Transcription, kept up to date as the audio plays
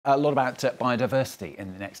A lot about biodiversity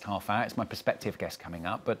in the next half hour. It's my perspective guest coming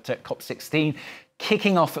up. But COP16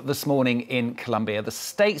 kicking off this morning in Colombia. The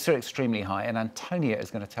stakes are extremely high, and Antonia is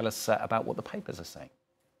going to tell us about what the papers are saying.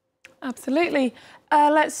 Absolutely.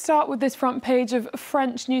 Let's start with this front page of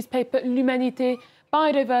French newspaper L'Humanité.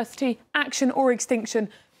 Biodiversity, action or extinction.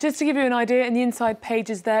 Just to give you an idea, in the inside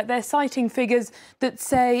pages there, they're citing figures that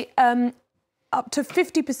say up to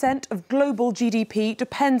 50% of global GDP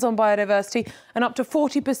depends on biodiversity and up to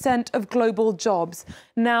 40% of global jobs.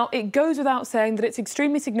 Now, it goes without saying that it's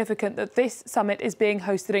extremely significant that this summit is being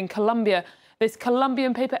hosted in Colombia. This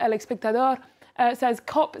Colombian paper, El Espectador, says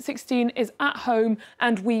COP16 is at home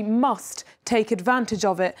and we must take advantage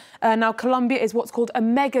of it. Now, Colombia is what's called a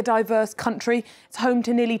mega diverse country. It's home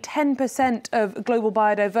to nearly 10% of global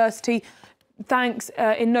biodiversity, thanks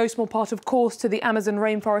in no small part, of course, to the Amazon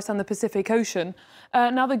rainforest and the Pacific Ocean.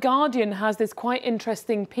 Now, The Guardian has this quite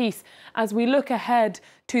interesting piece as we look ahead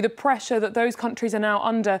to the pressure that those countries are now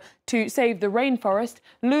under to save the rainforest.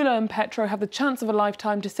 Lula and Petro have the chance of a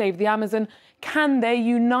lifetime to save the Amazon. Can they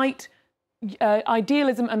unite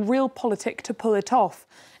idealism and realpolitik to pull it off?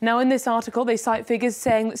 Now, in this article, they cite figures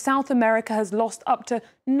saying that South America has lost up to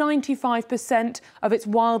 95% of its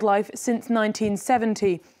wildlife since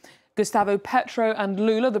 1970. Gustavo Petro and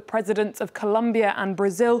Lula, the presidents of Colombia and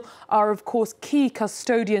Brazil, are, of course, key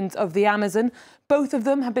custodians of the Amazon. Both of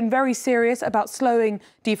them have been very serious about slowing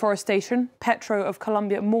deforestation, Petro of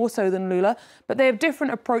Colombia more so than Lula, but they have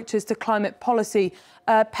different approaches to climate policy.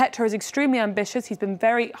 Petro is extremely ambitious. He's been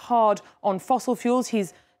very hard on fossil fuels.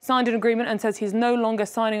 He's signed an agreement and says he's no longer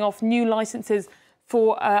signing off new licenses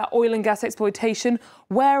for oil and gas exploitation,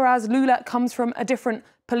 whereas Lula comes from a different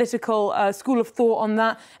political school of thought on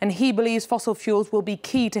that, and he believes fossil fuels will be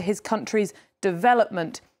key to his country's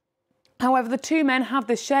development. However, the two men have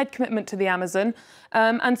this shared commitment to the Amazon,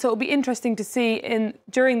 and so it'll be interesting to see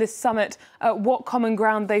during this summit what common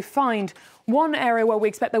ground they find. One area where we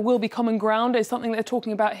expect there will be common ground is something they're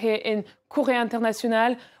talking about here in Courrier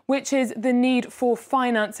International, which is the need for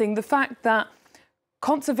financing. The fact that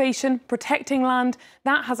conservation, protecting land,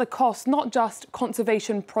 that has a cost, not just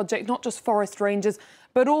conservation projects, not just forest ranges,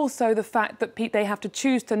 but also the fact that they have to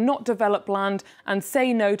choose to not develop land and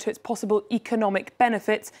say no to its possible economic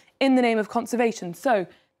benefits in the name of conservation. So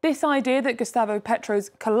this idea that Gustavo Petro's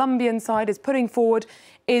Colombian side is putting forward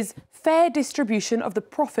is fair distribution of the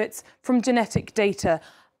profits from genetic data.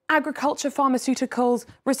 Agriculture, pharmaceuticals,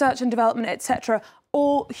 research and development, etc.,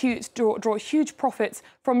 all draw huge profits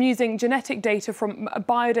from using genetic data from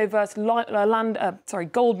biodiverse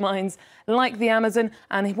gold mines like the Amazon.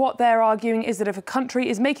 And what they're arguing is that if a country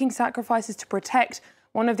is making sacrifices to protect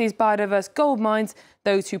one of these biodiverse gold mines,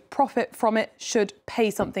 those who profit from it should pay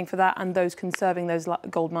something for that, and those conserving those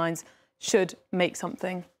gold mines should make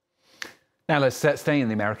something. Now let's stay in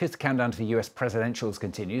the Americas. The countdown to the US presidentials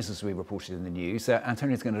continues, as we reported in the news.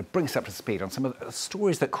 Antonia's going to bring us up to speed on some of the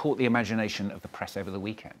stories that caught the imagination of the press over the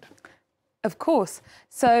weekend. Of course.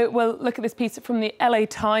 So we'll look at this piece from the LA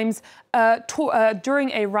Times.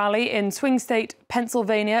 During a rally in swing state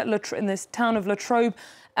Pennsylvania, in this town of Latrobe,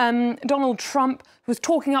 Donald Trump was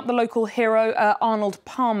talking up the local hero, Arnold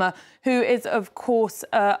Palmer, who is, of course,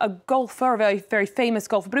 a golfer, a very, very famous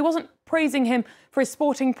golfer, but he wasn't praising him for his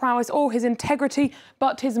sporting prowess or his integrity,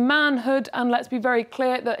 but his manhood. And let's be very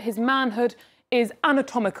clear that his manhood is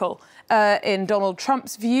anatomical in Donald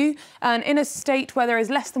Trump's view. And in a state where there is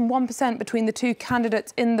less than 1% between the two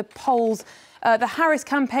candidates in the polls, the Harris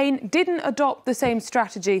campaign didn't adopt the same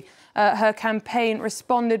strategy. Her campaign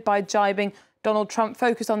responded by jibing Donald Trump,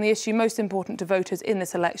 focused on the issue most important to voters in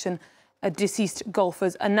this election, a deceased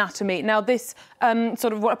golfer's anatomy. Now, this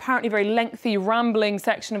sort of what apparently very lengthy, rambling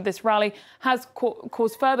section of this rally has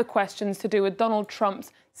caused further questions to do with Donald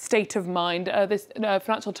Trump's state of mind. This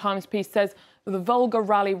Financial Times piece says the vulgar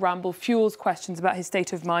rally ramble fuels questions about his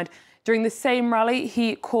state of mind. During the same rally,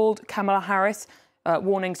 he called Kamala Harris,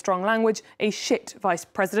 warning strong language, a shit vice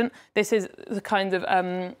president. This is the kind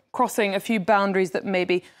of crossing a few boundaries that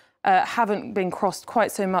maybe haven't been crossed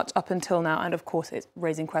quite so much up until now. And, of course, it's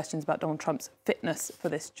raising questions about Donald Trump's fitness for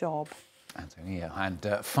this job. Antonia.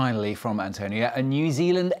 And finally from Antonia, a New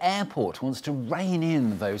Zealand airport wants to rein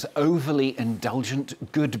in those overly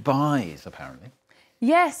indulgent goodbyes, apparently.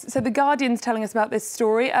 Yes, so The Guardian's telling us about this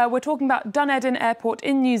story. We're talking about Dunedin Airport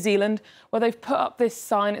in New Zealand, where they've put up this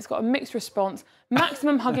sign. It's got a mixed response.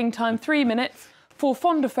 Maximum hugging time, 3 minutes. For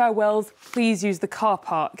fonder farewells, please use the car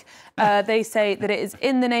park. They say that it is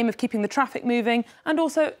in the name of keeping the traffic moving and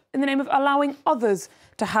also in the name of allowing others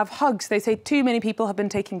to have hugs. They say too many people have been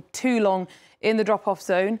taking too long in the drop-off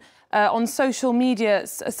zone. On social media,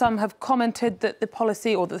 some have commented that the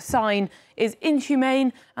policy or the sign is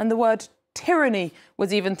inhumane, and the word tyranny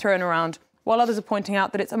was even thrown around, while others are pointing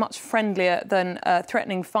out that it's much friendlier than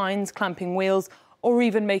threatening fines, clamping wheels, or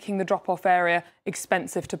even making the drop-off area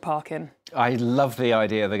expensive to park in. I love the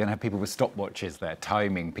idea they're going to have people with stopwatches there,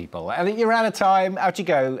 timing people. I think you're out of time. Out you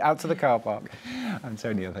go, out to the car park.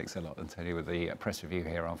 Antonio, thanks a lot. Antonio with the press review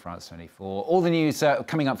here on France 24. All the news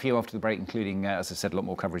coming up for you after the break, including, as I said, a lot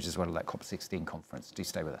more coverage as well of that COP16 conference. Do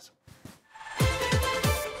stay with us.